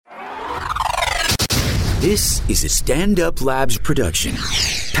This is a Stand Up Labs production,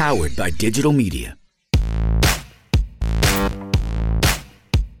 powered by digital media.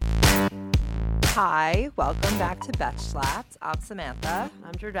 Hi, welcome back to Betch Slaps. I'm Samantha.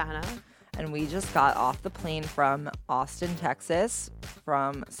 I'm Jordana. And we just got off the plane from Austin, Texas,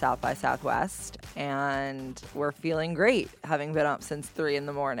 from South by Southwest, and we're feeling great, having been up since 3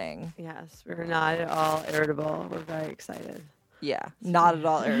 a.m. Yes, we're not at all irritable. We're very excited. Yeah, not at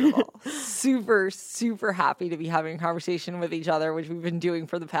all irritable. Super, super happy to be having a conversation with each other, which we've been doing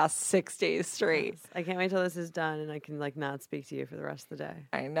for the past 6 days straight. Yes. I can't wait till this is done and I can not speak to you for the rest of the day.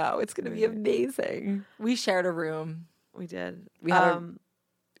 I know, it's going to be amazing. We shared a room. We did. We had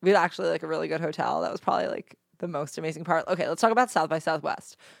actually a really good hotel. That was probably the most amazing part. Okay, let's talk about South by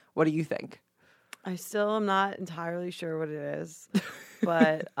Southwest. What do you think? I still am not entirely sure what it is,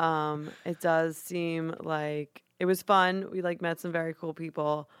 but it does seem like it was fun. We met some very cool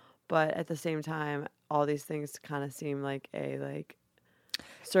people, but at the same time, all these things kind of seem like a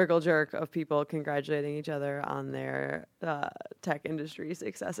circle jerk of people congratulating each other on their tech industry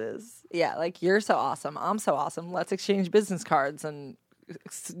successes. Yeah, you're so awesome. I'm so awesome. Let's exchange business cards and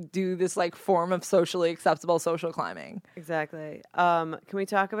do this form of socially acceptable social climbing. Exactly. Can we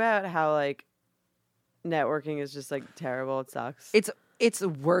talk about how networking is just terrible? It sucks. It's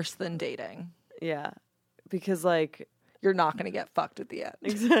worse than dating. Yeah, because you're not gonna get fucked at the end.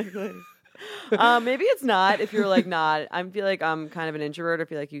 Exactly. Maybe it's not if you're not. I feel like I'm kind of an introvert. I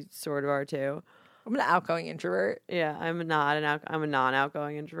feel like you sort of are too. I'm an outgoing introvert. Yeah, I'm a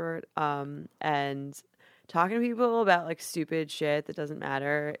non-outgoing introvert. And talking to people about stupid shit that doesn't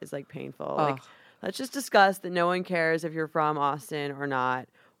matter is painful. Oh. Let's just discuss that no one cares if you're from Austin or not,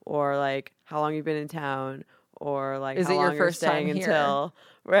 or how long you've been in town, or is how it long your first you're staying time until here?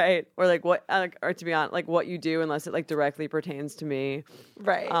 Right, or what, or to be honest, what you do unless it directly pertains to me.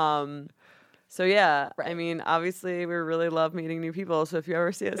 Right. So yeah, right. I mean, obviously we really love meeting new people. So if you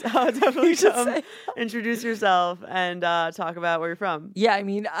ever see us out, definitely come, introduce yourself, and talk about where you're from. Yeah, I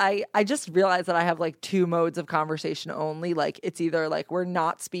mean, I just realized that I have two modes of conversation only. It's either we're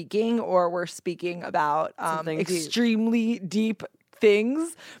not speaking or we're speaking about extremely deep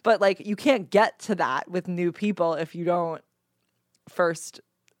things. But you can't get to that with new people if you don't first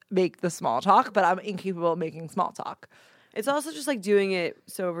make the small talk. But I'm incapable of making small talk. It's also just doing it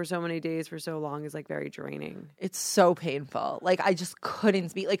for so many days for so long is very draining. It's so painful. I just couldn't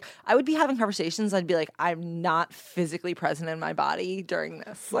speak. I would be having conversations. I'd be I'm not physically present in my body during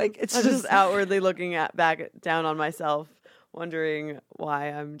this. It's I'm just outwardly looking back down on myself, wondering why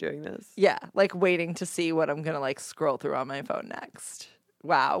I'm doing this. Yeah, waiting to see what I'm gonna scroll through on my phone next.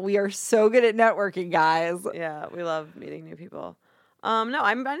 Wow, we are so good at networking, guys. Yeah, we love meeting new people. No,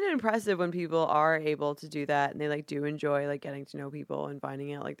 I'm finding it impressive when people are able to do that and they do enjoy getting to know people and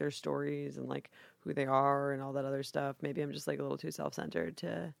finding out their stories and who they are and all that other stuff. Maybe I'm just a little too self-centered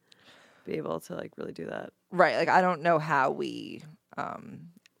to be able to really do that. Right. I don't know how we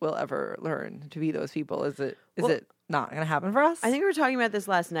will ever learn to be those people. Is it not going to happen for us? I think we were talking about this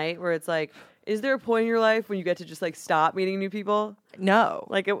last night where it's is there a point in your life when you get to just stop meeting new people? No.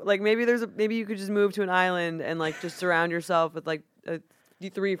 Maybe you could just move to an island and just surround yourself with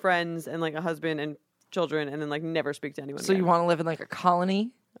 3 friends and a husband and children and then never speak to anyone. So again. You want to live in a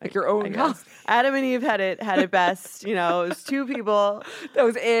colony? Your own colony? Adam and Eve had it best. It was 2 people. That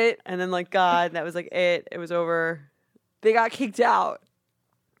was it. And then God, that was it. It was over. They got kicked out.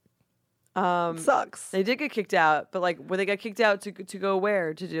 Sucks. They did get kicked out, but where they got kicked out to go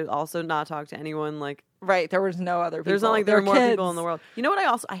where? To also not talk to anyone. Right. There was no other people. There's not there were more people in the world. You know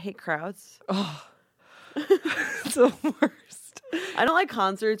what? I hate crowds. Oh, it's the worst. I don't like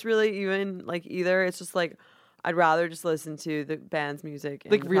concerts really even either. It's just I'd rather just listen to the band's music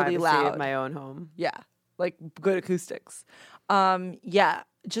in really loud of my own home. Yeah. Good acoustics. Yeah.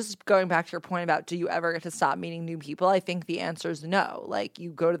 Just going back to your point about do you ever get to stop meeting new people? I think the answer is no. You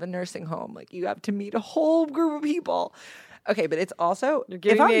go to the nursing home, you have to meet a whole group of people. Okay, but it's also you're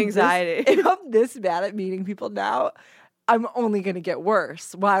giving me anxiety. If I'm this bad at meeting people now, I'm only going to get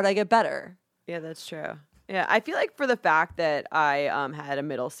worse. Why would I get better? Yeah, that's true. Yeah, I feel for the fact that I had a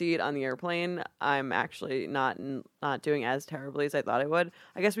middle seat on the airplane, I'm actually not doing as terribly as I thought I would.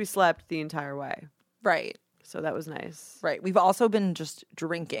 I guess we slept the entire way. Right. So that was nice. Right. We've also been just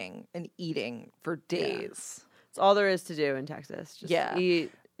drinking and eating for days. Yeah. It's all there is to do in Texas. Just eat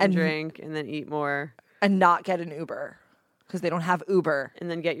and drink and then eat more. And not get an Uber because they don't have Uber.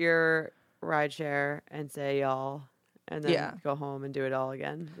 And then get your rideshare and say y'all. And then go home and do it all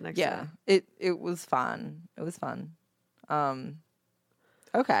again the next day. It was fun. It was fun.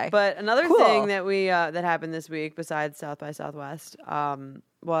 Okay. But another thing that we that happened this week besides South by Southwest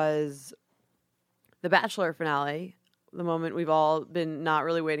was the Bachelor finale, the moment we've all been not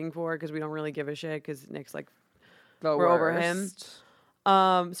really waiting for because we don't really give a shit because Nick's like, we're over him.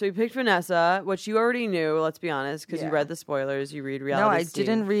 So we picked Vanessa, which you already knew, let's be honest, because you read the spoilers. You read reality. No, I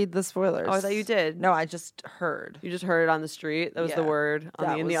didn't read the spoilers. Oh, I thought you did. No, I just heard. You just heard it on the street. That was the word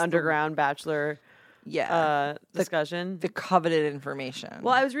in the underground Bachelor discussion. The coveted information.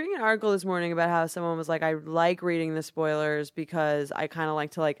 Well, I was reading an article this morning about how someone was like, I like reading the spoilers because I kind of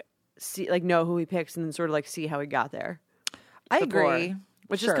like to like see, like know who he picks and then sort of like see how he got there. I agree.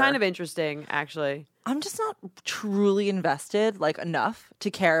 Which is kind of interesting, actually. I'm just not truly invested, like, enough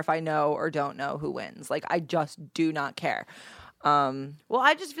to care if I know or don't know who wins. Like, I just do not care. Well,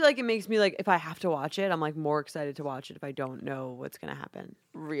 I just feel like it makes me, like, if I have to watch it, I'm, like, more excited to watch it if I don't know what's going to happen.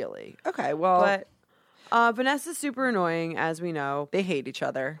 Really? Okay, well. But Vanessa's super annoying, as we know. They hate each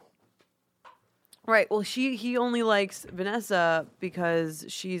other. Right. Well, he only likes Vanessa because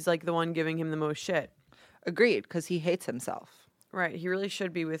she's, like, the one giving him the most shit. Agreed, because he hates himself. Right. He really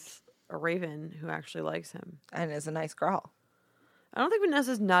should be with a Raven who actually likes him. And is a nice girl. I don't think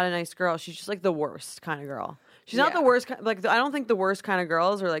Vanessa's not a nice girl. She's just like the worst kind of girl. She's not the worst like I don't think the worst kind of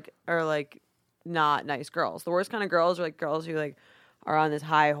girls are like not nice girls. The worst kind of girls are like girls who like are on this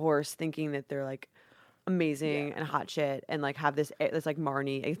high horse thinking that they're like amazing and hot shit and like have this like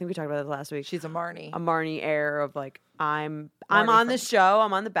Marnie. I think we talked about this last week. She's a Marnie. A Marnie air of like I'm on this show,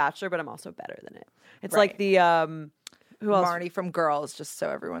 I'm on The Bachelor, but I'm also better than it. It's like the who else? Marnie from Girls, just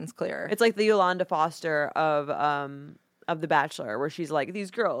so everyone's clear. It's like the Yolanda Foster of The Bachelor, where she's like, these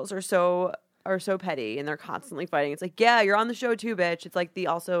girls are so petty and they're constantly fighting. It's like, yeah, you're on the show too, bitch. It's like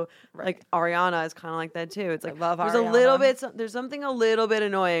like Ariana is kind of like that too. It's like I love there's Ariana. there's something a little bit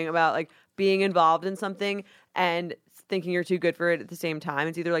annoying about like being involved in something and thinking you're too good for it at the same time.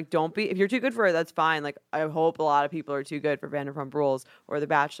 It's either like don't be, if you're too good for it, that's fine. Like I hope a lot of people are too good for Vanderpump Rules or The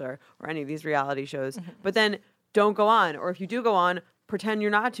Bachelor or any of these reality shows. But then don't go on, or if you do go on, pretend you're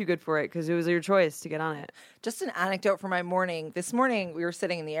not too good for it because it was your choice to get on it. Just an anecdote from my morning. This morning, we were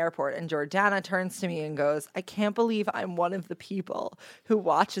sitting in the airport, and Jordana turns to me and goes, I can't believe I'm one of the people who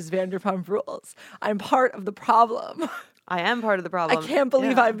watches Vanderpump Rules. I'm part of the problem. I am part of the problem. I can't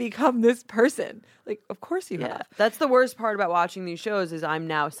believe I've become this person. Like, of course you have. That's the worst part about watching these shows is I'm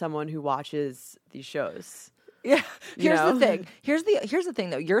now someone who watches these shows. Yeah. Here's the thing. Here's the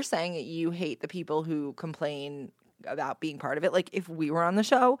thing, though. You're saying that you hate the people who complain about being part of it. Like, if we were on the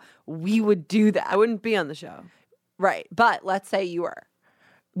show, we would do that. I wouldn't be on the show. Right. But let's say you were.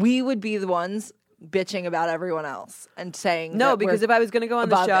 We would be the ones bitching about everyone else and saying no, because if I was going to go on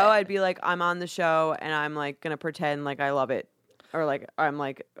the show, I'd be like, I'm on the show and I'm like going to pretend like I love it. Or like, I'm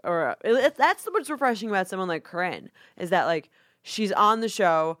like, or that's what's refreshing about someone like Corinne is that like, she's on the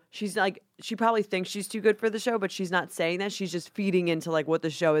show. She's like, she probably thinks she's too good for the show, but she's not saying that. She's just feeding into like what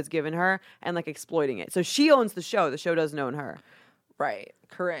the show has given her and like exploiting it. So she owns the show. The show doesn't own her. Right.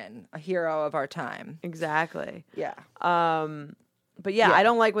 Corinne, a hero of our time. Exactly. Yeah. But yeah, I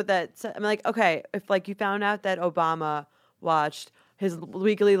don't like what that said. I'm like, okay, if like you found out that Obama watched his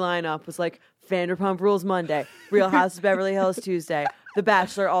weekly lineup was like Vanderpump Rules Monday, Real House of Beverly Hills Tuesday, The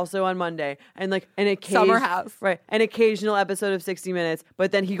Bachelor also on Monday, and like an Summer House, right? An occasional episode of 60 Minutes,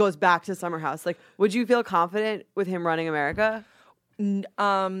 but then he goes back to Summer House. Like, would you feel confident with him running America?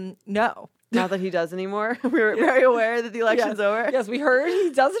 No. Not that he does anymore. We were very aware that the election's over. Yes, we heard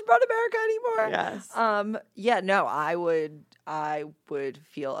he doesn't run America anymore. Yes. Yeah, no, I would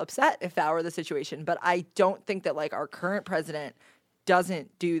feel upset if that were the situation, but I don't think that like our current president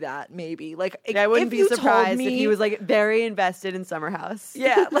doesn't do that. Maybe like I wouldn't be surprised if he was like very invested in Summer House.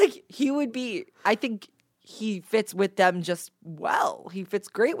 Yeah, like he would be. I think he fits with them just well. He fits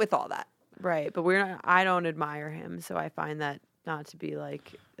great with all that. Right, but I don't admire him, so I find that not to be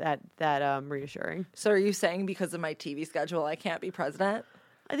like that reassuring. So are you saying because of my TV schedule I can't be president?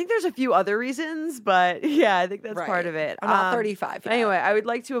 I think there's a few other reasons, but yeah, I think that's part of it. I'm not 35 yet. Anyway, I would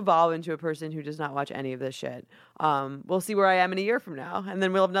like to evolve into a person who does not watch any of this shit. We'll see where I am in a year from now, and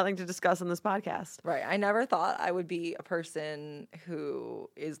then we'll have nothing to discuss on this podcast. Right. I never thought I would be a person who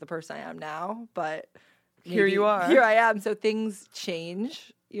is the person I am now, but here you are. Here I am. So things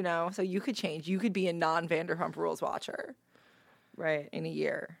change, you know. So you could change. You could be a non-Vanderpump Rules watcher. Right. In a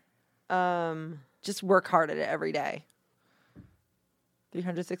year. Just work hard at it every day.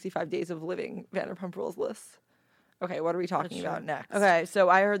 365 days of living Vanderpump Rules lists. Okay, what are we talking about next? Okay, so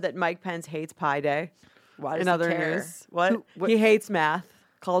I heard that Mike Pence hates Pi Day. Why does he care? News. What? He hates math.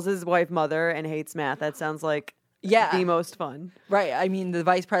 Calls his wife mother and hates math. That sounds like the most fun. Right. I mean, the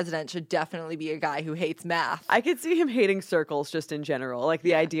vice president should definitely be a guy who hates math. I could see him hating circles just in general, like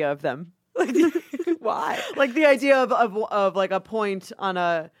the idea of them. Why? Like the idea of like a point on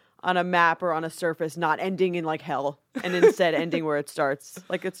a on a map or on a surface, not ending in like hell, and instead ending where it starts.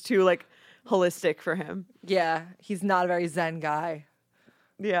 Like it's too like holistic for him. Yeah, he's not a very zen guy.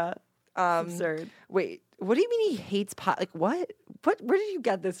 Yeah, absurd. Wait, what do you mean he hates Pi? Like what? Where did you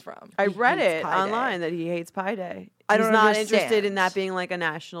get this from? I read it online that he hates Pi Day. He's not interested in that being like a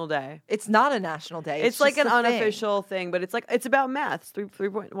national day. It's not a national day. It's like an unofficial thing, but it's about math.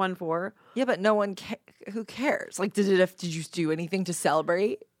 3.14. Yeah, but no one who cares? Like, did you do anything to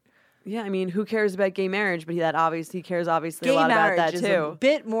celebrate? Yeah, I mean, who cares about gay marriage? But he cares obviously gay a lot about that is too. A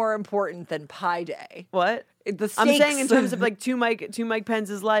bit more important than Pi Day. What? I'm saying in terms of like to Mike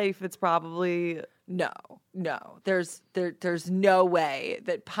Pence's life, it's probably no. There's no way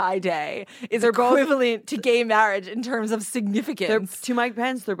that Pi Day is equivalent to gay marriage in terms of significance. To Mike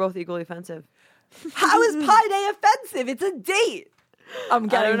Pence, they're both equally offensive. How is Pi Day offensive? It's a date. I'm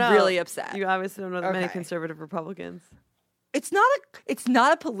getting really upset. You obviously don't know many conservative Republicans. It's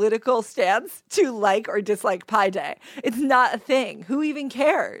not a political stance to like or dislike Pi Day. It's not a thing. Who even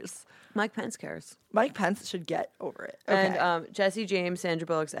cares? Mike Pence cares. Mike Pence should get over it. Okay. And Jesse James, Sandra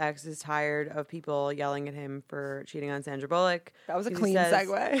Bullock's ex, is tired of people yelling at him for cheating on Sandra Bullock. That was a clean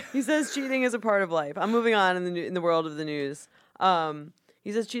segue. He says cheating is a part of life. I'm moving on in the world of the news.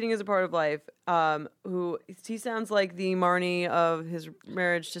 He says cheating is a part of life. He sounds like the Marnie of his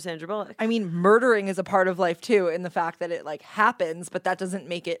marriage to Sandra Bullock. I mean, murdering is a part of life too, in the fact that it like happens, but that doesn't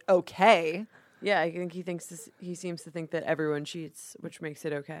make it okay. Yeah, I think he seems to think that everyone cheats, which makes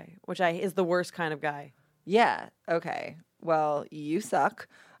it okay. Is the worst kind of guy. Yeah. Okay. Well, you suck.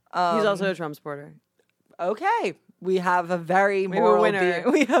 He's also a Trump supporter. Okay. We have a very moral winner.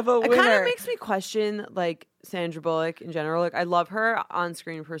 We have a winner. It kind of makes me question like Sandra Bullock in general. Like I love her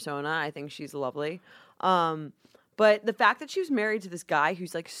on-screen persona. I think she's lovely. But the fact that she was married to this guy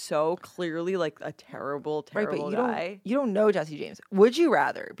who's like so clearly like a terrible guy. You don't know Jesse James. Would you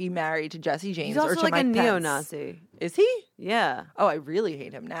rather be married to Jesse James or to like Mike Pence? He's also like a neo-Nazi. Is he? Yeah. Oh, I really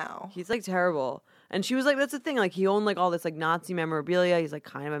hate him now. He's like terrible. And she was like, that's the thing. Like he owned like all this like Nazi memorabilia. He's like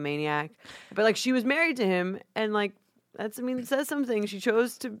kind of a maniac. But like she was married to him and like it says something. She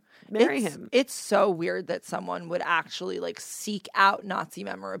chose to marry him. It's so weird that someone would actually like seek out Nazi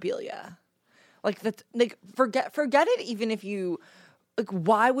memorabilia. Like that's like forget it. Even if you like,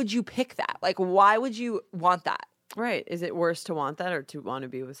 why would you pick that? Like, why would you want that? Right? Is it worse to want that or to want to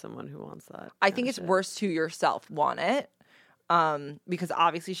be with someone who wants that? I think it's worse to yourself want it, because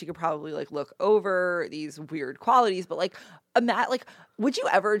obviously she could probably like look over these weird qualities, but like, would you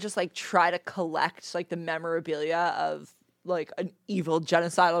ever just like try to collect like the memorabilia of like an evil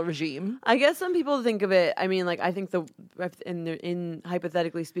genocidal regime? I guess some people think of it. I mean, like I think in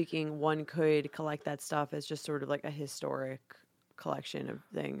hypothetically speaking, one could collect that stuff as just sort of like a historic collection of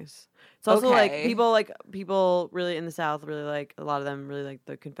things. It's also like people really in the South really like, a lot of them really like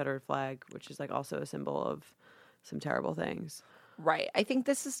the Confederate flag, which is like also a symbol of some terrible things. Right. I think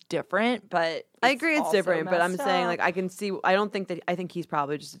this is different, but I agree it's different, but I'm saying like I think he's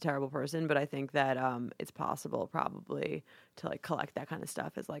probably just a terrible person, but I think that it's possible probably to like collect that kind of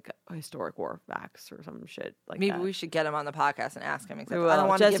stuff as like a historic war facts or some shit like maybe that. we should get him on the podcast and ask him. I don't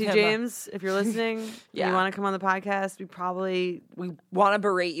want Jesse James, if you're listening, yeah. You want to come on the podcast, we want to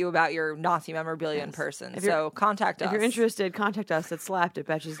berate you about your Nazi memorabilia in person. So contact us. If you're interested, contact us at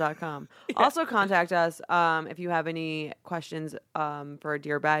slapped@betches.com. Yeah. Also contact us if you have any questions for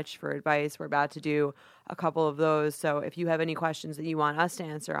Dear Betch, for advice. We're about to do a couple of those. So if you have any questions that you want us to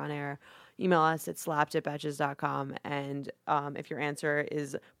answer on air, email us at slapped@betches.com. And if your answer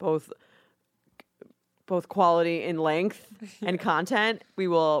is both quality in length and content, we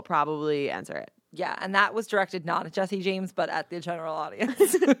will probably answer it. Yeah, and that was directed not at Jesse James, but at the general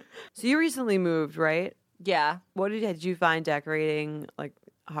audience. So you recently moved, right? Yeah. What did you find decorating like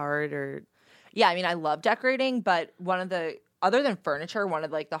hard or? Yeah, I mean, I love decorating, but other than furniture, one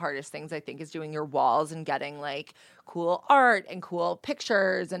of like the hardest things I think is doing your walls and getting like cool art and cool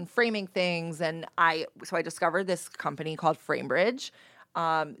pictures and framing things. And I discovered this company called FrameBridge.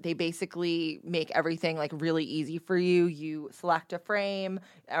 They basically make everything like really easy for you. You select a frame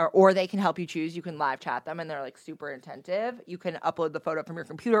or they can help you choose. You can live chat them and they're like super attentive. You can upload the photo from your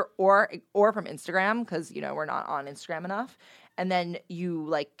computer or from Instagram because, we're not on Instagram enough. And then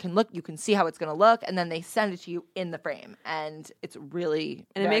you you can see how it's going to look, and then they send it to you in the frame, and it's really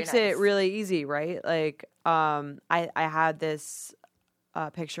it makes it really easy, right? Like, I had this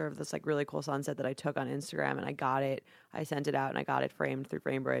picture of this like really cool sunset that I took on Instagram, and I sent it out, and I got it framed through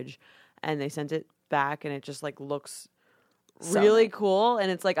FrameBridge, and they sent it back, and it just like looks really cool, and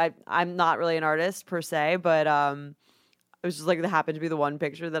it's like I'm not really an artist per se, but it was just like, that happened to be the one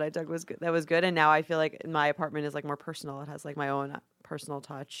picture that I took that was good. And now I feel like my apartment is like more personal. It has like my own personal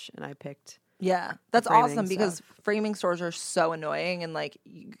touch, and I picked. Yeah, that's awesome because framing stores are so annoying and like,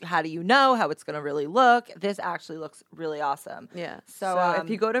 how do you know how it's going to really look? This actually looks really awesome. Yeah. So if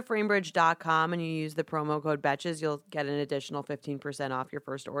you go to framebridge.com and you use the promo code Betches, you'll get an additional 15% off your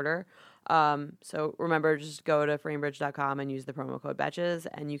first order. So remember, just go to framebridge.com and use the promo code Betches,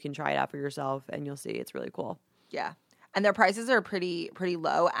 and you can try it out for yourself, and you'll see it's really cool. Yeah. And their prices are pretty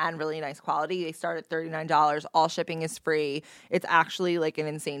low and really nice quality. They start at $39. All shipping is free. It's actually like an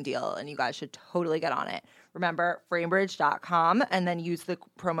insane deal, and you guys should totally get on it. Remember, framebridge.com, and then use the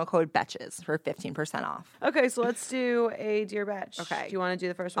promo code Betches for 15% off. Okay, so let's do a Dear Betch. Okay. Do you want to do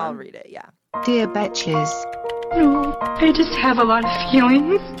the first one? I'll read it, yeah. Dear Betches. No, I just have a lot of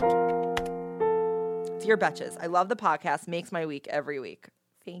feelings. Dear Betches, I love the podcast. Makes my week every week.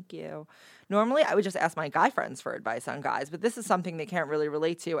 Thank you. Normally, I would just ask my guy friends for advice on guys, but this is something they can't really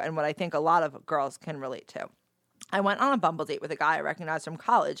relate to and what I think a lot of girls can relate to. I went on a Bumble date with a guy I recognized from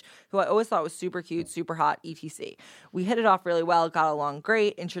college who I always thought was super cute, super hot, etc. We hit it off really well, got along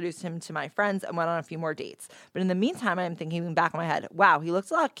great, introduced him to my friends, and went on a few more dates. But in the meantime, I'm thinking back in my head, wow, he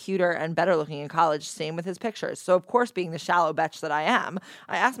looks a lot cuter and better looking in college, same with his pictures. So of course, being the shallow betch that I am,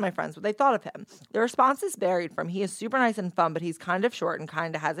 I asked my friends what they thought of him. The responses varied from he is super nice and fun, but he's kind of short and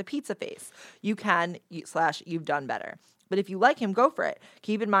kind of has a pizza face. You've done better. But if you like him, go for it.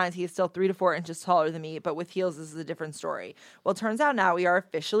 Keep in mind he is still 3 to 4 inches taller than me, but with heels, this is a different story. Well, it turns out now we are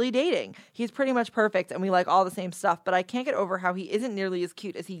officially dating. He's pretty much perfect, and we like all the same stuff, but I can't get over how he isn't nearly as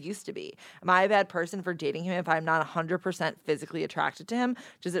cute as he used to be. Am I a bad person for dating him if I'm not 100% physically attracted to him?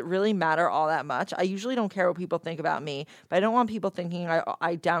 Does it really matter all that much? I usually don't care what people think about me, but I don't want people thinking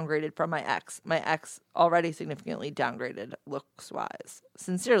I downgraded from my ex. My ex already significantly downgraded looks-wise.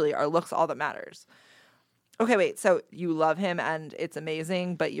 Sincerely, are looks all that matters? Okay, wait, so you love him and it's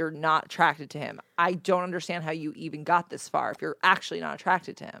amazing, but you're not attracted to him. I don't understand how you even got this far if you're actually not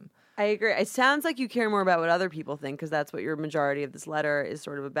attracted to him. I agree. It sounds like you care more about what other people think, because that's what your majority of this letter is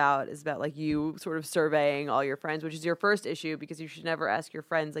sort of about, is about like you sort of surveying all your friends, which is your first issue, because you should never ask your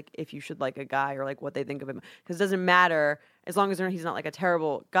friends like if you should like a guy or like what they think of him, because it doesn't matter as long as he's not like a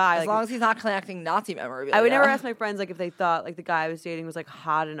terrible guy. As long as he's not collecting Nazi memorabilia. I would never ask my friends like if they thought like the guy I was dating was like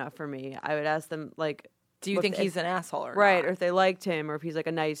hot enough for me. I would ask them like, do you think he's an asshole or right, not? or if they liked him, or if he's like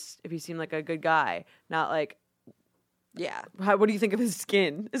if he seemed like a good guy, not like, yeah. What do you think of his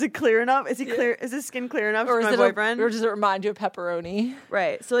skin? Is it clear enough? Is he clear? Is his skin clear enough for my boyfriend? Or does it remind you of pepperoni?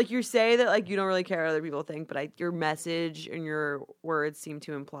 Right. So like you say that like you don't really care what other people think, but your message and your words seem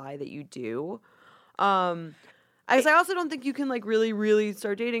to imply that you do. I also don't think you can like really, really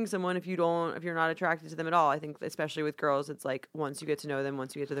start dating someone if you're not attracted to them at all. I think especially with girls, it's like once you get to know them,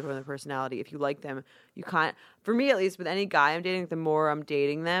 once you get to their personality, if you like them, you can't. For me, at least, with any guy I'm dating, the more I'm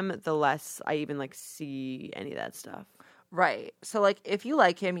dating them, the less I even like see any of that stuff. Right. So like if you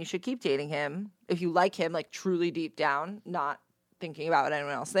like him, you should keep dating him. If you like him, like truly deep down, not thinking about what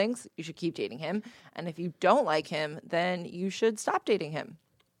anyone else thinks, you should keep dating him. And if you don't like him, then you should stop dating him.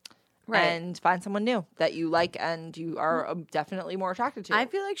 Right. And find someone new that you like and you are definitely more attracted to. I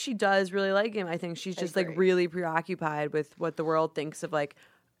feel like she does really like him. I think she's just like really preoccupied with what the world thinks of like,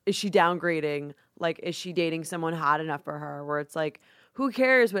 is she downgrading? Like, is she dating someone hot enough for her? Where it's like, who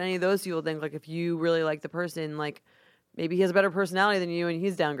cares what any of those people think? Like, if you really like the person, like maybe he has a better personality than you and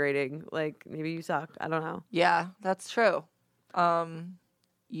he's downgrading. Like, maybe you sucked. I don't know. Yeah, that's true.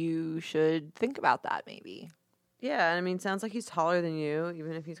 You should think about that maybe. Yeah, I mean, sounds like he's taller than you,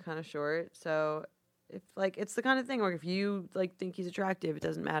 even if he's kind of short. So, if like it's the kind of thing where if you like think he's attractive, it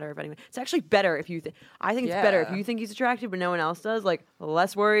doesn't matter if anyone. It's actually better if you think. I think it's better if you think he's attractive, but no one else does. Like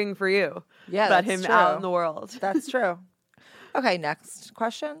less worrying for you. Yeah, about him out in the world. That's true. Okay, next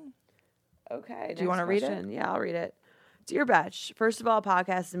question. Okay, do you want to read it? Yeah, I'll read it. Dear Betch, first of all,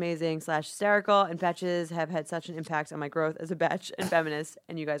 podcast is amazing / hysterical, and Betches have had such an impact on my growth as a Betch and feminist,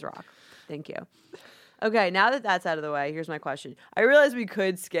 and you guys rock. Thank you. Okay, now that that's out of the way, here's my question. I realize we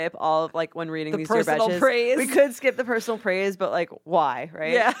could skip all of, like, when reading these Dear Betches. Praise. We could skip the personal praise, but, like, why,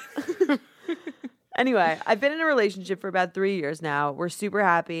 right? Yeah. Anyway, I've been in a relationship for about 3 years now. We're super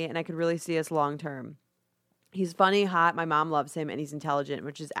happy, and I could really see us long term. He's funny, hot, my mom loves him, and he's intelligent,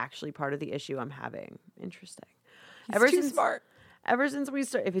 which is actually part of the issue I'm having. Interesting. He's too smart. Ever since we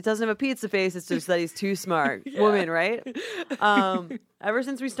started, if he doesn't have a pizza face, it's just that he's too smart. Yeah. Woman, right? Ever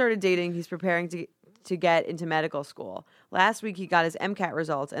since we started dating, he's preparing to get into medical school. Last week, he got his MCAT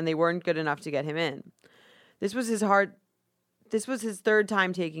results, and they weren't good enough to get him in. This was his third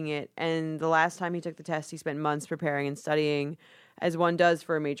time taking it, and the last time he took the test, he spent months preparing and studying, as one does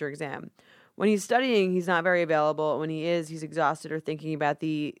for a major exam. When he's studying, he's not very available. When he is, he's exhausted or thinking about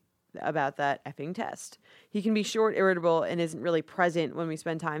the about that effing test. He can be short, irritable, and isn't really present when we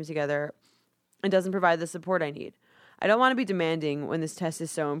spend time together and doesn't provide the support I need. I don't want to be demanding when this test is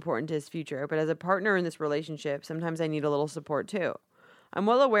so important to his future, but as a partner in this relationship, sometimes I need a little support too. I'm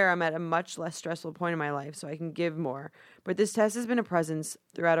well aware I'm at a much less stressful point in my life, so I can give more, but this test has been a presence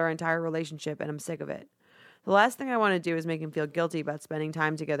throughout our entire relationship, and I'm sick of it. The last thing I want to do is make him feel guilty about spending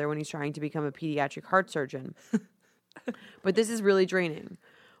time together when he's trying to become a pediatric heart surgeon. But this is really draining.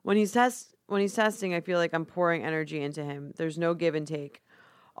 When he's testing, I feel like I'm pouring energy into him. There's no give and take.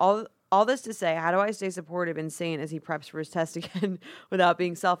 All this to say, how do I stay supportive and sane as he preps for his test again without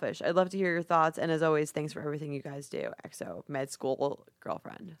being selfish? I'd love to hear your thoughts. And as always, thanks for everything you guys do. XO, med school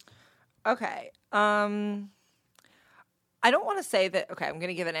girlfriend. Okay. I don't want to say that, okay, I'm going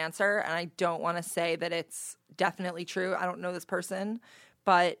to give an answer, and I don't want to say that it's definitely true. I don't know this person,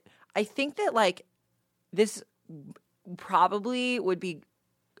 but I think that, like, this probably would be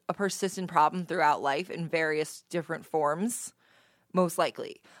a persistent problem throughout life in various different forms. Most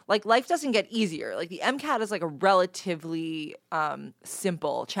likely. Like, life doesn't get easier. Like, the MCAT is like a relatively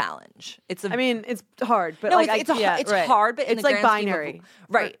simple challenge. It's hard, but no, like it's hard, but it's like binary,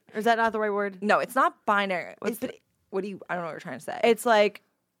 right? Or is that not the right word? No, it's not binary. I don't know what you're trying to say. It's like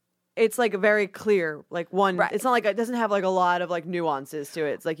very clear, like one. Right. It's not like it doesn't have like a lot of like nuances to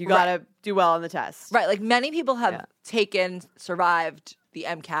it. It's like you gotta do well on the test, right? Like, many people have survived the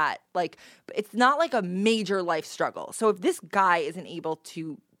MCAT, like, it's not like a major life struggle. So if this guy isn't able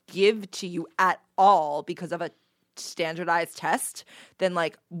to give to you at all because of a standardized test, then,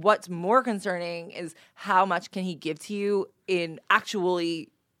 like, what's more concerning is how much can he give to you in actually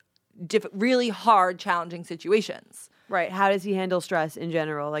really hard, challenging situations. Right. How does he handle stress in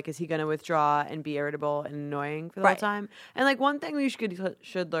general? Like, is he going to withdraw and be irritable and annoying for the whole time? And, like, one thing we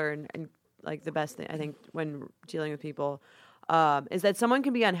should learn, and, like, the best thing, I think, when dealing with people, is that someone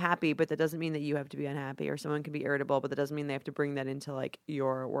can be unhappy, but that doesn't mean that you have to be unhappy, or someone can be irritable, but that doesn't mean they have to bring that into, like,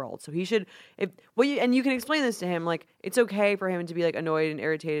 your world. So he should, and you can explain this to him, like, it's okay for him to be, like, annoyed and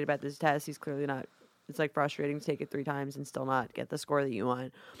irritated about this test. He's clearly not, it's, like, frustrating to take it 3 times and still not get the score that you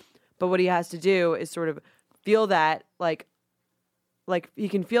want. But what he has to do is sort of feel that, like he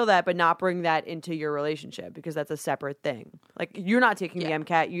can feel that, but not bring that into your relationship, because that's a separate thing. Like, you're not taking the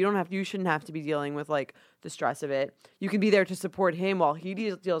MCAT. You shouldn't have to be dealing with, like, the stress of it. You can be there to support him while he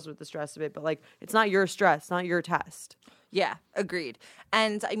deals with the stress of it, but, like, it's not your stress, not your test. Yeah, agreed.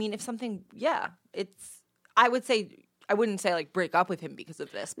 And I mean, if something, I wouldn't say, like, break up with him because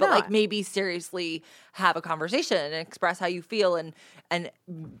of this, but like, maybe seriously have a conversation and express how you feel, and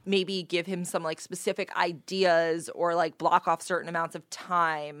maybe give him some, like, specific ideas, or, like, block off certain amounts of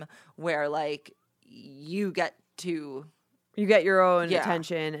time where, like, you get your own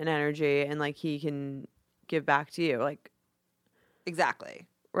attention and energy, and, like, he can give back to you. Like, exactly.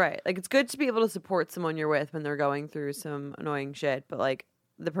 Right. Like, it's good to be able to support someone you're with when they're going through some annoying shit, but, like,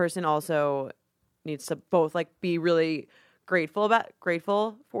 the person also needs to both, like, be really grateful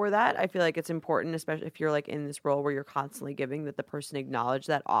for that. I feel like it's important, especially if you're, like, in this role where you're constantly giving, that the person acknowledge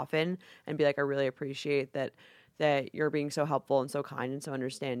that often and be like, I really appreciate that you're being so helpful and so kind and so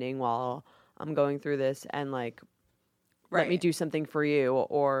understanding while I'm going through this, and, like, let me do something for you,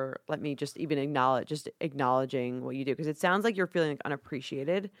 or let me just even acknowledging what you do, because it sounds like you're feeling, like,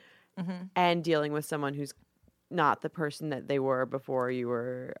 unappreciated and dealing with someone who's not the person that they were before they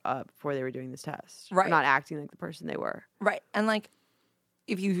were doing this test. Right. Or not acting like the person they were. Right. And, like,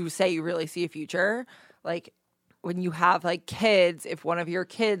 if you say you really see a future, like, when you have, like, kids, if one of your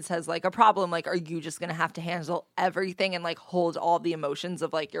kids has, like, a problem, like, are you just going to have to handle everything and, like, hold all the emotions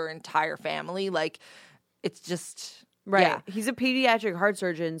of, like, your entire family? Like, it's just... Right. Yeah. He's a pediatric heart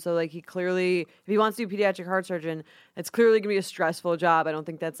surgeon, so, like, he clearly, if he wants to be a pediatric heart surgeon, it's clearly going to be a stressful job. I don't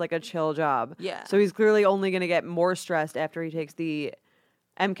think that's, like, a chill job. Yeah. So he's clearly only going to get more stressed after he takes the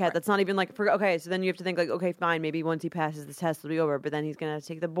MCAT. Right. That's not even, like, okay, so then you have to think, like, okay, fine, maybe once he passes the test, it'll be over, but then he's going to have to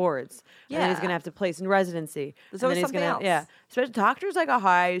take the boards. Yeah. And then he's going to have to place in residency. There's always something else. Yeah. Especially doctor's, like, a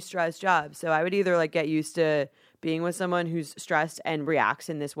high-stress job, so I would either, like, get used to being with someone who's stressed and reacts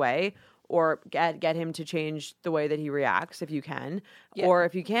in this way, or get him to change the way that he reacts if you can. Yeah. Or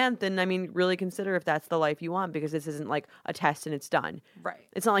if you can't, then, I mean, really consider if that's the life you want, because this isn't, like, a test and it's done. Right.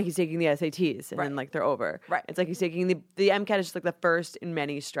 It's not like he's taking the SATs and then, like, they're over. Right. It's like he's taking the MCAT is just, like, the first in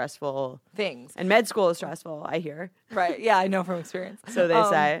many stressful things. And med school is stressful, I hear. Right. Yeah, I know from experience. So they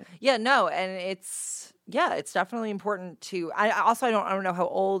say. Yeah, no, and it's definitely important to. I don't know how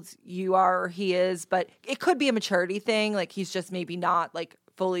old you are or he is, but it could be a maturity thing. Like, he's just maybe not, like,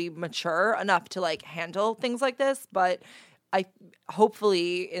 fully mature enough to, like, handle things like this. But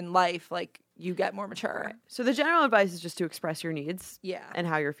hopefully in life, like, you get more mature. Right. So the general advice is just to express your needs and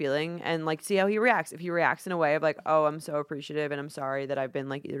how you're feeling and like see how he reacts. If he reacts in a way of like, oh, I'm so appreciative and I'm sorry that I've been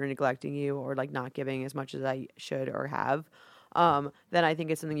like either neglecting you or like not giving as much as I should or have, then I think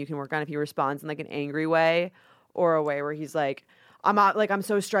it's something you can work on. If he responds in like an angry way or a way where he's like, I'm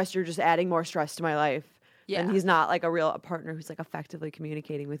so stressed, you're just adding more stress to my life. Yeah. And he's not like a partner who's like effectively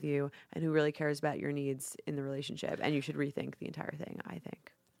communicating with you and who really cares about your needs in the relationship. And you should rethink the entire thing, I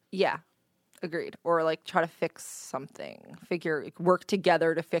think. Yeah. Agreed. Or like try to fix something. Work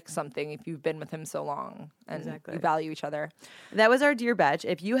together to fix something if you've been with him so long and you value each other. That was our Dear Betch.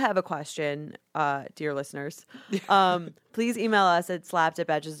 If you have a question, dear listeners, please email us at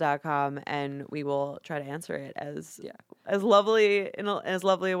slapped@betches.com and we will try to answer it as lovely in as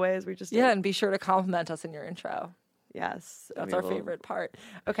lovely a way as we just did. Yeah, and be sure to compliment us in your intro. Yes. That's our favorite part.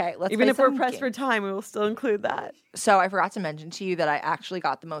 Okay, let's Even if we're pressed for time, we will still include that. So I forgot to mention to you that I actually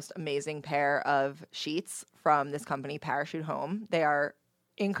got the most amazing pair of sheets from this company, Parachute Home. They are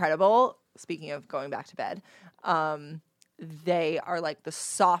incredible. Speaking of going back to bed, they are like the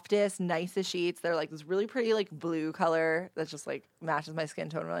softest, nicest sheets. They're like this really pretty like blue color that just like matches my skin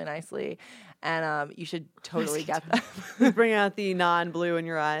tone really nicely. And you should totally get them. Bring out the non-blue in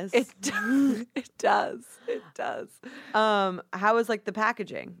your eyes. It does. It does. How was like the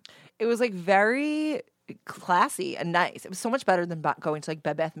packaging? It was like very classy and nice. It was so much better than going to like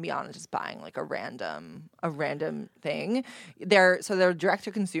Bed Bath & Beyond and just buying like a random thing. They're direct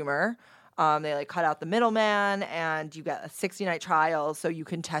to consumer. They like cut out the middleman and you get a 60-night trial so you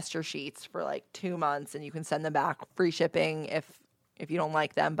can test your sheets for like 2 months and you can send them back, free shipping if you don't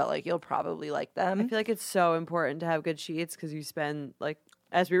like them, but like you'll probably like them. I feel like it's so important to have good sheets because you spend like,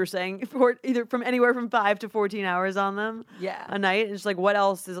 as we were saying, either from anywhere from 5 to 14 hours on them a night. And just like what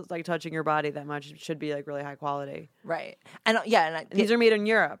else is like touching your body that much? It should be like really high quality. Right. And these are made in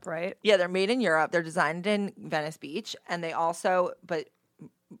Europe, right? Yeah, they're made in Europe. They're designed in Venice Beach and they also, but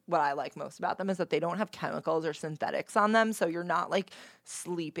what I like most about them is that they don't have chemicals or synthetics on them. So you're not like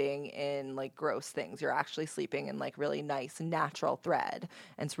sleeping in like gross things. You're actually sleeping in like really nice natural thread.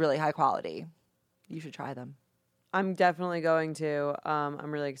 And it's really high quality. You should try them. I'm definitely going to.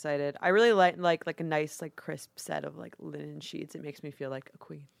 I'm really excited. I really like a nice like crisp set of like linen sheets. It makes me feel like a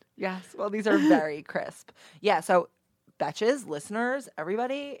queen. Yes. Well, these are very crisp. Yeah. So Betches, listeners,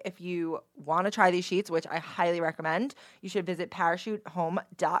 everybody, if you want to try these sheets, which I highly recommend, you should visit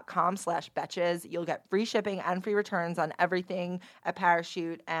parachutehome.com/Betches. You'll get free shipping and free returns on everything at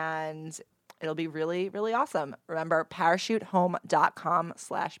Parachute, and it'll be really, really awesome. Remember,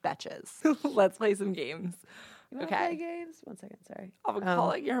 parachutehome.com/Betches. Let's play some games. You want to play games? 1 second, sorry. I'm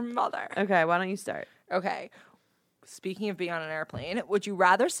calling your mother. Okay, why don't you start? Okay. Speaking of being on an airplane, would you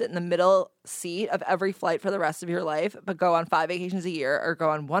rather sit in the middle seat of every flight for the rest of your life, but go on 5 vacations a year, or go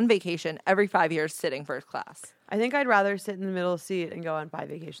on 1 vacation every 5 years sitting first class? I think I'd rather sit in the middle seat and go on 5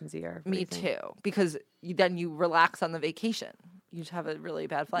 vacations a year. Me too, because then you relax on the vacation. You just have a really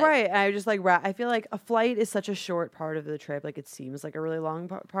bad flight. Right. I just like, I feel like a flight is such a short part of the trip. Like it seems like a really long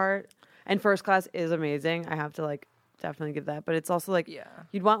part. And first class is amazing. I have to like definitely give that. But it's also like,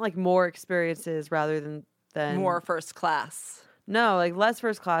 you'd want like more experiences rather than more first class. No, like less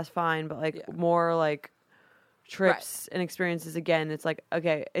first class, fine, but like more like trips and experiences. Again, it's like,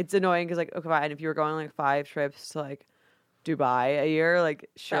 okay, it's annoying because like, okay, fine, if you were going like 5 trips to like Dubai a year, like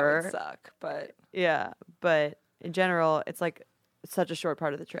sure, that would suck, but yeah, but in general, it's like such a short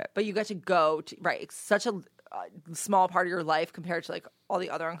part of the trip. But you get to go to it's such a small part of your life compared to like all the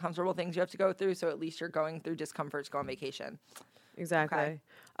other uncomfortable things you have to go through. So at least you're going through discomfort to go on vacation. Exactly.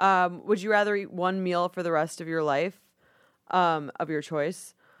 Okay. Would you rather eat one meal for the rest of your life, of your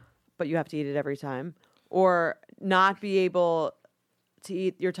choice, but you have to eat it every time, or not be able to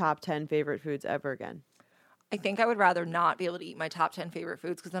eat your top 10 favorite foods ever again? I think I would rather not be able to eat my top 10 favorite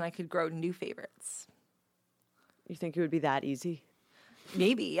foods because then I could grow new favorites. You think it would be that easy?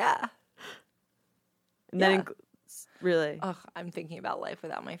 Maybe, yeah. And then really? Ugh, I'm thinking about life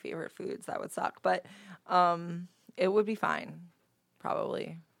without my favorite foods. That would suck, but it would be fine,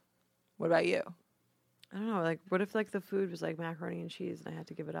 probably. What about you? I don't know. Like, what if like the food was like macaroni and cheese and I had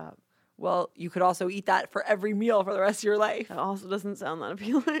to give it up? Well, you could also eat that for every meal for the rest of your life. That also doesn't sound that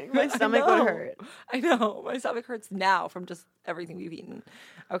appealing. My stomach would hurt. I know. My stomach hurts now from just everything we've eaten.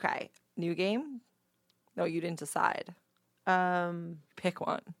 Okay. New game? No, you didn't decide. Pick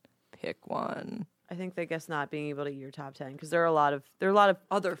one. Pick one. I think I guess not being able to eat your top 10 because there are a lot of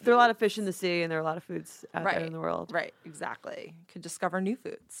fish in the sea and there are a lot of foods out there in the world. Right, exactly. Could discover new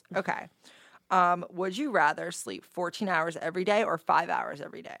foods. Okay. Would you rather sleep 14 hours every day or 5 hours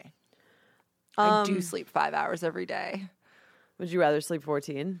every day? I do sleep 5 hours every day. Would you rather sleep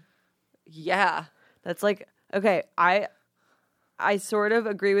 14? Yeah. That's like, okay, I sort of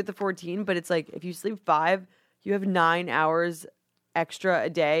agree with the 14, but it's like if you sleep 5, you have 9 hours extra a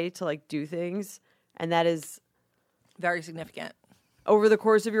day to like do things, and that is very significant. Over the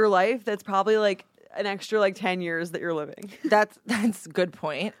course of your life, that's probably like an extra like 10 years that you're living. That's a good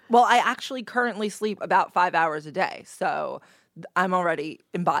point. Well, I actually currently sleep about 5 hours a day, so I'm already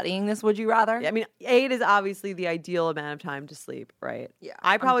embodying this. Would you rather? I mean, 8 is obviously the ideal amount of time to sleep, right? Yeah.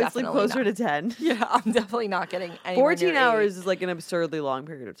 I probably sleep closer to 10. Yeah, I'm definitely not getting 14 hours is like an absurdly long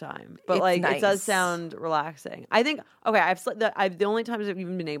period of time. But it's like nice. It does sound relaxing. I think, okay, I've slept the only times I've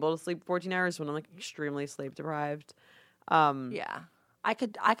even been able to sleep 14 hours is when I'm like extremely sleep deprived. Yeah. I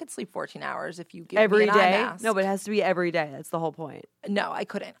could sleep 14 hours if you give every me an day. eye mask. No, but it has to be every day. That's the whole point. No, I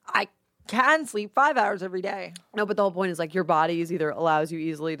couldn't. I can sleep 5 hours every day. No, but the whole point is like your body is either allows you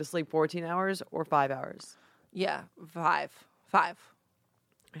easily to sleep 14 hours or 5 hours. Yeah, 5. I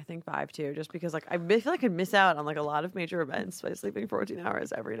think 5 too, just because like I feel like I'd miss out on like a lot of major events by sleeping 14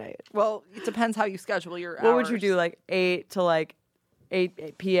 hours every night. Well, it depends how you schedule your hours. What would you do, like 8 to like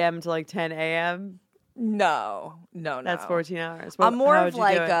 8 p.m. to like 10 a.m.? No. That's 14 hours. I'm more of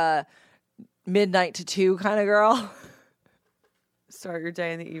like a midnight to 2 kind of girl. Start your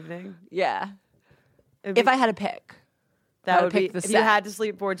day in the evening. Yeah. If I had to pick, that would be the if set. you had to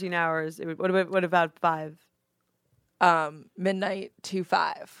sleep 14 hours. It would, what about 5? Midnight to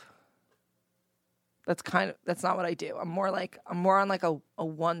 5. That's not what I do. I'm more on like a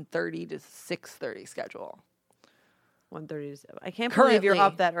 1:30 to 6:30 schedule. 1:30 to 7. I can't believe you're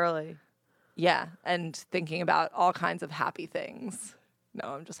up that early. Yeah, and thinking about all kinds of happy things. No,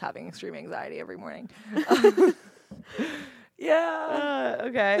 I'm just having extreme anxiety every morning. Yeah.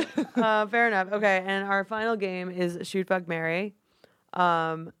 Okay. Fair enough. Okay, and our final game is Shoot, Fuck, Marry,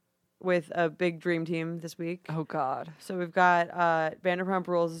 with a big dream team this week. Oh, God. So we've got Vanderpump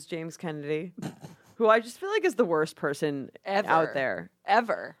Rules' James Kennedy, who I just feel like is the worst person out there.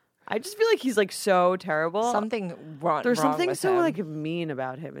 Ever. I just feel like he's like so terrible. Something wrong. There's something with so him. like mean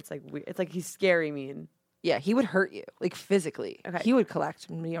about him. It's like he's scary mean. Yeah, he would hurt you, like physically. Okay. He would collect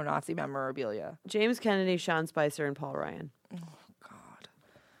neo-Nazi memorabilia. James Kennedy, Sean Spicer, and Paul Ryan. Oh, God.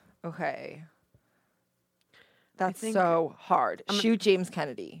 Okay. That's so hard. Shoot James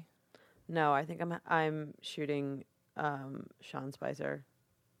Kennedy. No, I think I'm shooting Sean Spicer.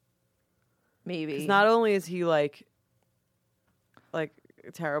 Maybe. Because not only is he like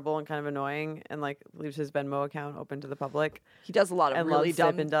terrible and kind of annoying and like leaves his Venmo account open to the public. He does a lot of and really loves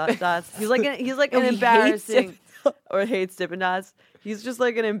dumb Dippin' Dots. He's like an he embarrassing or hates Dippin' Dots. He's just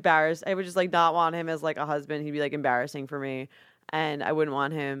like an embarrassed. I would just like not want him as like a husband. He'd be like embarrassing for me, and I wouldn't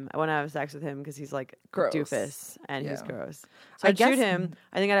want him. I wouldn't have sex with him because he's like gross. Doofus and he's gross. So I I'd shoot guess- him.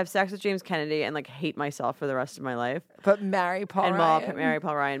 I think I'd have sex with James Kennedy and like hate myself for the rest of my life. But marry Paul Ryan. And marry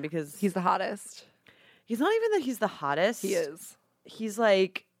Paul Ryan because He's the hottest. he's not even that he's the hottest. He is. He's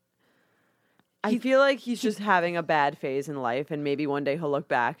like. I feel like he's just having a bad phase in life, and maybe one day he'll look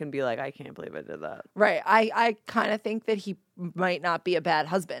back and be like, I can't believe I did that. Right. I kind of think that he might not be a bad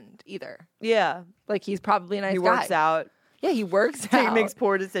husband either. Yeah. Like, he's probably a nice He guy. works out. Yeah, he works He out. makes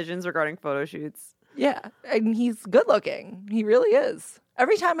poor decisions regarding photo shoots. Yeah. And he's good looking. He really is.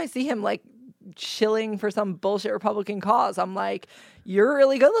 Every time I see him, like, chilling for some bullshit Republican cause, I'm like, you're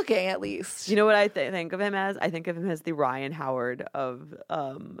really good looking, at least. You know what I think of him as? I think of him as the Ryan Howard of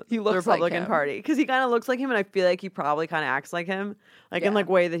He the looks like Republican him. Party. Because he kind of looks like him, and I feel like he probably kind of acts like him. Like, in, like,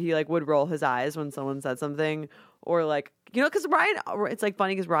 way that he, like, would roll his eyes when someone said something. Or, like, you know, because it's, like,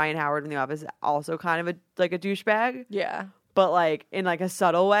 funny because Ryan Howard in The Office is also kind of a douchebag. Yeah. But, like, in, like, a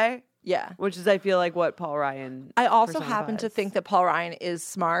subtle way. Yeah. Which is, I feel like, what Paul Ryan I also happen to personifies. think that Paul Ryan is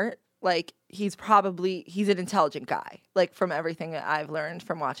smart. Like, he's an intelligent guy. Like, from everything that I've learned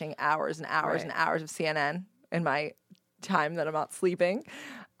from watching hours and hours and hours of CNN in my time that I'm not sleeping.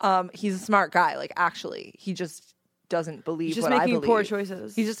 He's a smart guy. Like, actually, he just doesn't believe He's just what I making believe. poor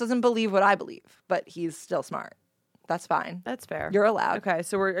choices. He just doesn't believe what I believe, but he's still smart. That's fine. That's fair. You're allowed. Okay,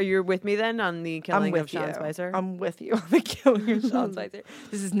 so are you with me then on the killing of Sean Spicer? I'm with you on the killing of Sean Spicer.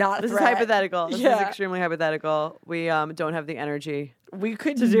 This is not a This is threat. hypothetical. This is Yeah. extremely hypothetical. We don't have the energy We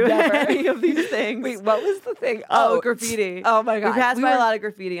could to do never. any of these things. Wait, what was the thing? Oh, graffiti. Oh my God. We passed We by were- a lot of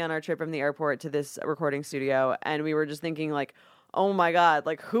graffiti on our trip from the airport to this recording studio, and we were just thinking like, oh my God,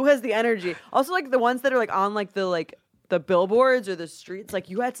 like who has the energy? Also, like the ones that are like on like the billboards or the streets, like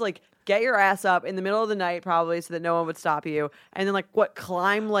you had to like get your ass up in the middle of the night probably so that no one would stop you, and then like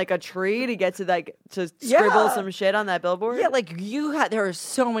climb like a tree to get to to scribble some shit on that billboard. Yeah, like there are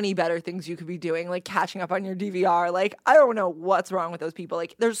so many better things you could be doing, like catching up on your DVR. Like, I don't know what's wrong with those people.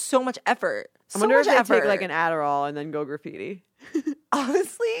 Like, there's so much effort. I wonder if they effort. take like an Adderall and then go graffiti.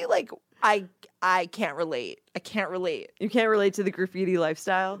 Honestly, like, I can't relate. I can't relate. You can't relate to the graffiti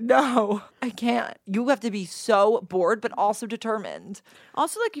lifestyle? No, I can't. You have to be so bored, but also determined.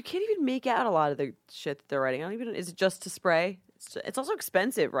 Also, like, you can't even make out a lot of the shit that they're writing. Is it just to spray? It's also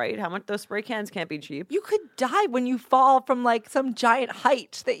expensive, right? How much those spray cans can't be cheap. You could die when you fall from like some giant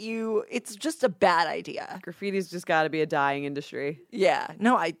height it's just a bad idea. Graffiti's just got to be a dying industry. Yeah.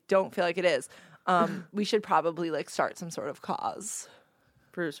 No, I don't feel like it is. We should probably like start some sort of cause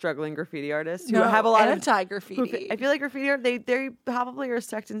for struggling graffiti artists who have a lot of anti-graffiti. I feel like graffiti art, they probably are a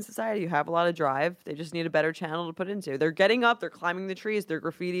sect in society who have a lot of drive. They just need a better channel to put into. They're getting up, they're climbing the trees, they're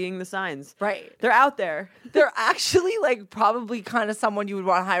graffitiing the signs. Right. They're out there. They're actually like probably kind of someone you would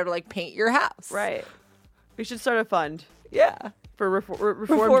want to hire to like paint your house. Right. We should start a fund. Yeah. For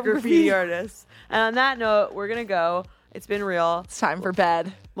reformed graffiti artists. And on that note, we're going to go. It's been real. It's time for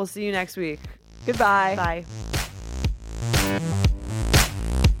bed. We'll see you next week. Goodbye. Bye.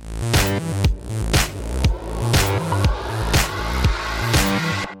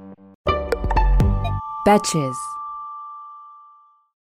 Betches.